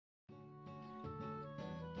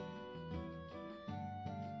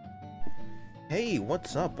Hey,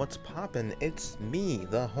 what's up? What's poppin'? It's me,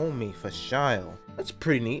 the homie Fhashyl. That's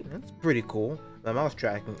pretty neat. That's pretty cool. My mouse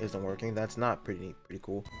tracking isn't working. That's not pretty neat. Pretty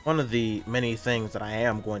cool. One of the many things that I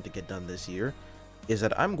am going to get done this year is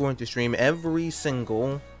that I'm going to stream every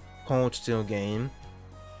single Cold Steel game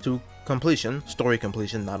to completion, story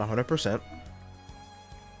completion, not 100%,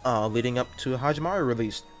 leading up to Hajimari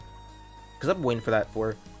release. Because I've been waiting for that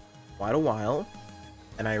for quite a while,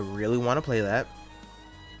 and I really want to play that.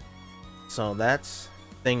 So that's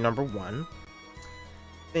thing number one.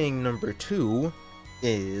 Thing number two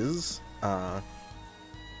is I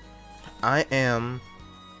am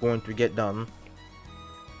going to get done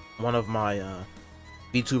one of my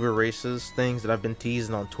VTuber races things that I've been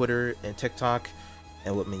teasing on Twitter and TikTok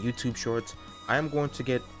and with my YouTube shorts. I am going to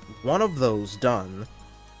get one of those done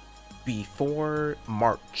before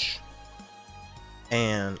March,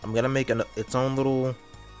 and I'm gonna make its own little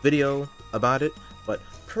video about it. But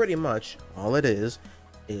pretty much all it is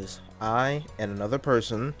I and another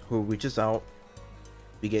person who reaches out,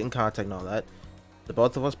 we get in contact and all that. The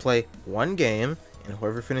both of us play one game, and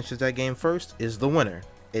whoever finishes that game first is the winner.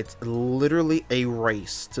 It's literally a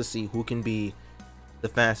race to see who can be the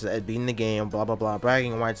fastest at beating the game, blah blah blah,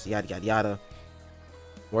 bragging rights, yada yada yada.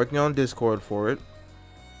 Working on Discord for it.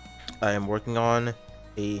 I am working on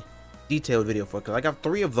a detailed video for it because I got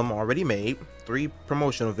 3 of them already made, 3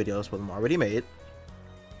 promotional videos for them already made.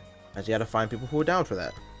 I just gotta find people who are down for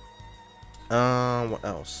that. What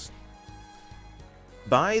else?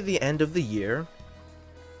 By the end of the year,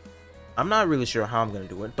 I'm not really sure how I'm gonna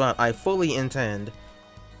do it, but I fully intend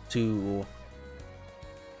to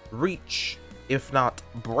reach, if not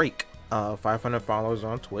break, 500 followers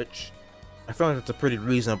on Twitch. I feel like that's a pretty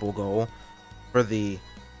reasonable goal for the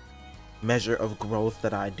measure of growth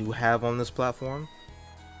that I do have on this platform.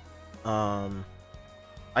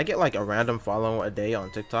 I get like a random follow a day on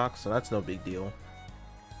TikTok, so that's no big deal.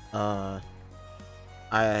 I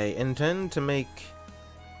intend to make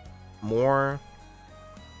more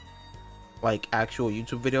like actual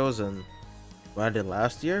YouTube videos than what I did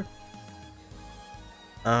last year.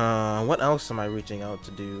 What else am I reaching out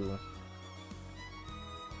to do?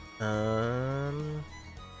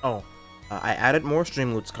 I added more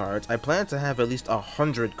Streamloots cards. I plan to have at least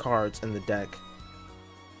 100 cards in the deck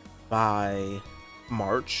by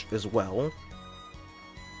March as well.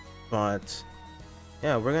 But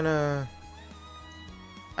yeah,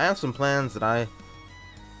 I have some plans that I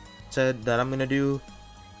said that I'm gonna do,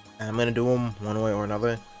 and I'm gonna do them one way or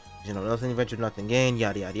another. You know, nothing ventured, nothing gained,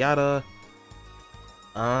 yada yada yada.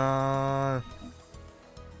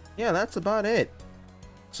 Yeah, that's about it.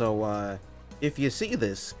 So if you see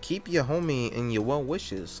this, keep your homie in your well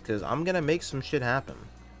wishes, because I'm gonna make some shit happen.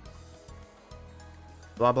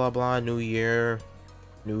 Blah blah blah, new year,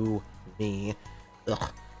 new me.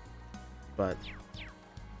 Ugh. But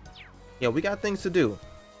yeah, we got things to do.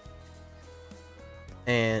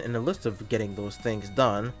 And in the list of getting those things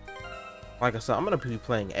done, like I said, I'm gonna be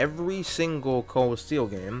playing every single Cold Steel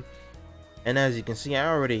game. And as you can see, I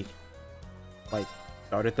already like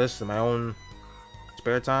started this in my own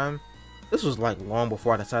spare time. This was like long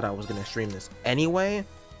before I decided I was gonna stream this anyway.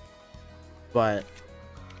 But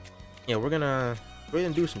yeah, we're gonna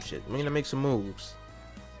do some shit. We're gonna make some moves.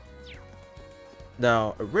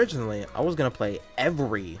 Now, originally, I was gonna play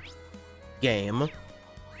every game,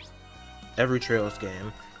 every Trails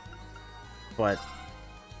game, but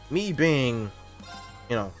me being,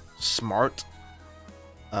 you know, smart,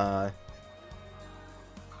 the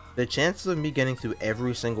chances of me getting through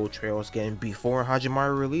every single Trails game before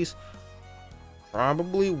Hajimari release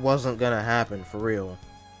probably wasn't gonna happen for real.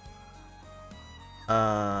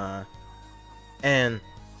 And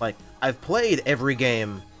like, I've played every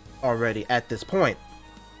game already at this point,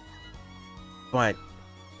 but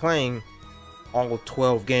playing all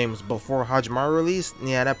 12 games before Hajimari release,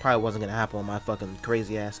 yeah, that probably wasn't gonna happen on my fucking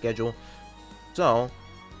crazy ass schedule. So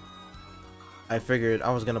I figured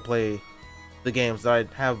I was gonna play the games that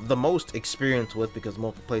I'd have the most experience with, because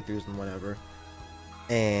multiple playthroughs and whatever.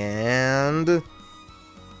 And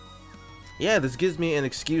yeah, this gives me an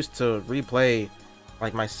excuse to replay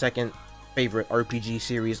like my second favorite RPG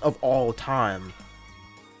series of all time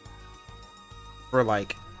for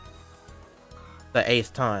like the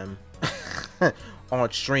 8th time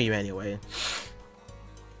on stream anyway.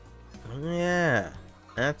 Yeah,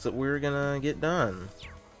 that's what we're gonna get done.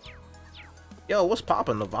 Yo, what's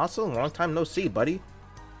poppin', Navasa? Long time no see, buddy.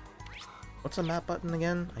 What's the map button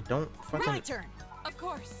again? I don't fucking... My turn. Of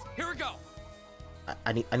course. Here we go.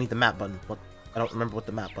 I need the map button. What? I don't remember what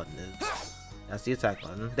the map button is. That's the attack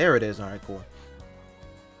button. There it is. All right, cool.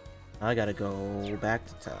 I gotta go back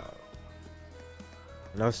to town.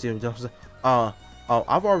 No, see, Uh,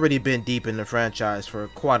 I've already been deep in the franchise for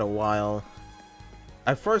quite a while.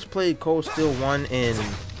 I first played Cold Steel 1 in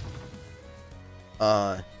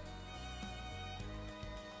uh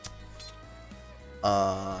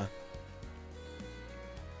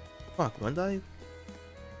fuck, when did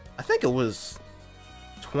I think it was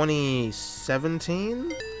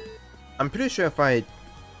 2017. I'm pretty sure if I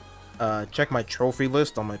check my trophy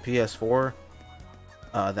list on my PS4,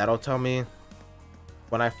 that'll tell me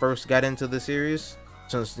when I first got into the series,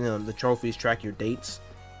 since you know the trophies track your dates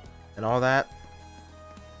and all that.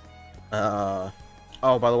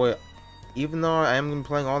 Oh, by the way, even though I am gonna be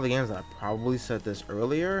playing all the games, and I probably said this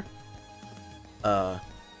earlier,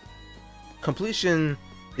 completion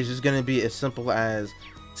is just gonna be as simple as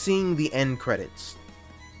seeing the end credits,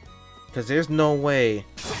 because there's no way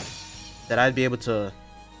that I'd be able to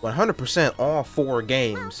 100% all 4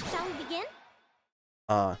 games Well, shall we begin?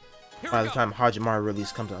 by the time Hajimari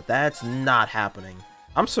release comes out. That's not happening.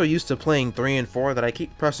 I'm so used to playing 3 and 4 that I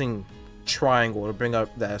keep pressing triangle to bring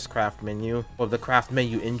up the S-Craft menu, or the craft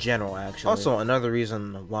menu in general, actually. Also, another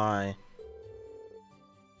reason why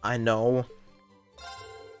I know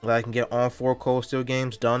that I can get all 4 Cold Steel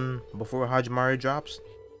games done before Hajimari drops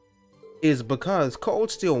is because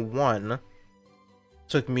Cold Steel 1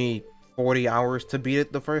 took me 40 hours to beat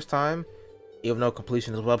it the first time, even though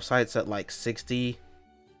completion of the website's at like 60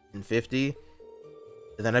 and 50.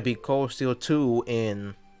 And then I beat Cold Steel 2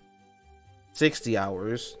 in 60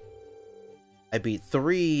 hours. I beat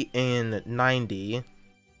 3 in 90,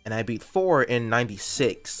 and I beat 4 in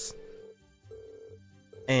 96.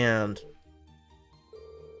 And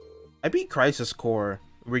I beat Crisis Core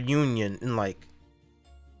Reunion in like,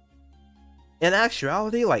 in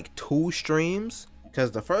actuality, like 2 streams,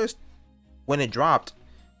 because the first, when it dropped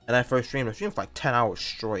and I first streamed, I streamed for like 10 hours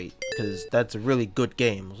straight, because that's a really good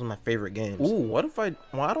game. It was one of my favorite games. Ooh, what if well,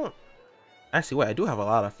 I don't, actually wait, I do have a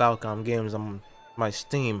lot of Falcom games on my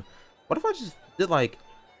Steam. What if I just did like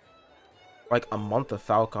a month of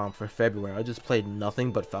Falcom for February? I just played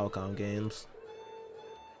nothing but Falcom games.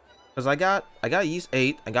 Cause I got Ys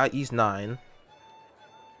 8, I got Ys 9,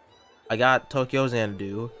 I got Tokyo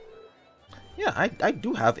Xanadu. Yeah, I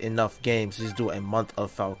do have enough games to just do a month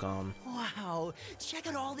of Falcom. Wow, check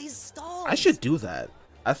out all these stalls. I should do that.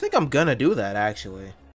 I think I'm gonna do that, actually.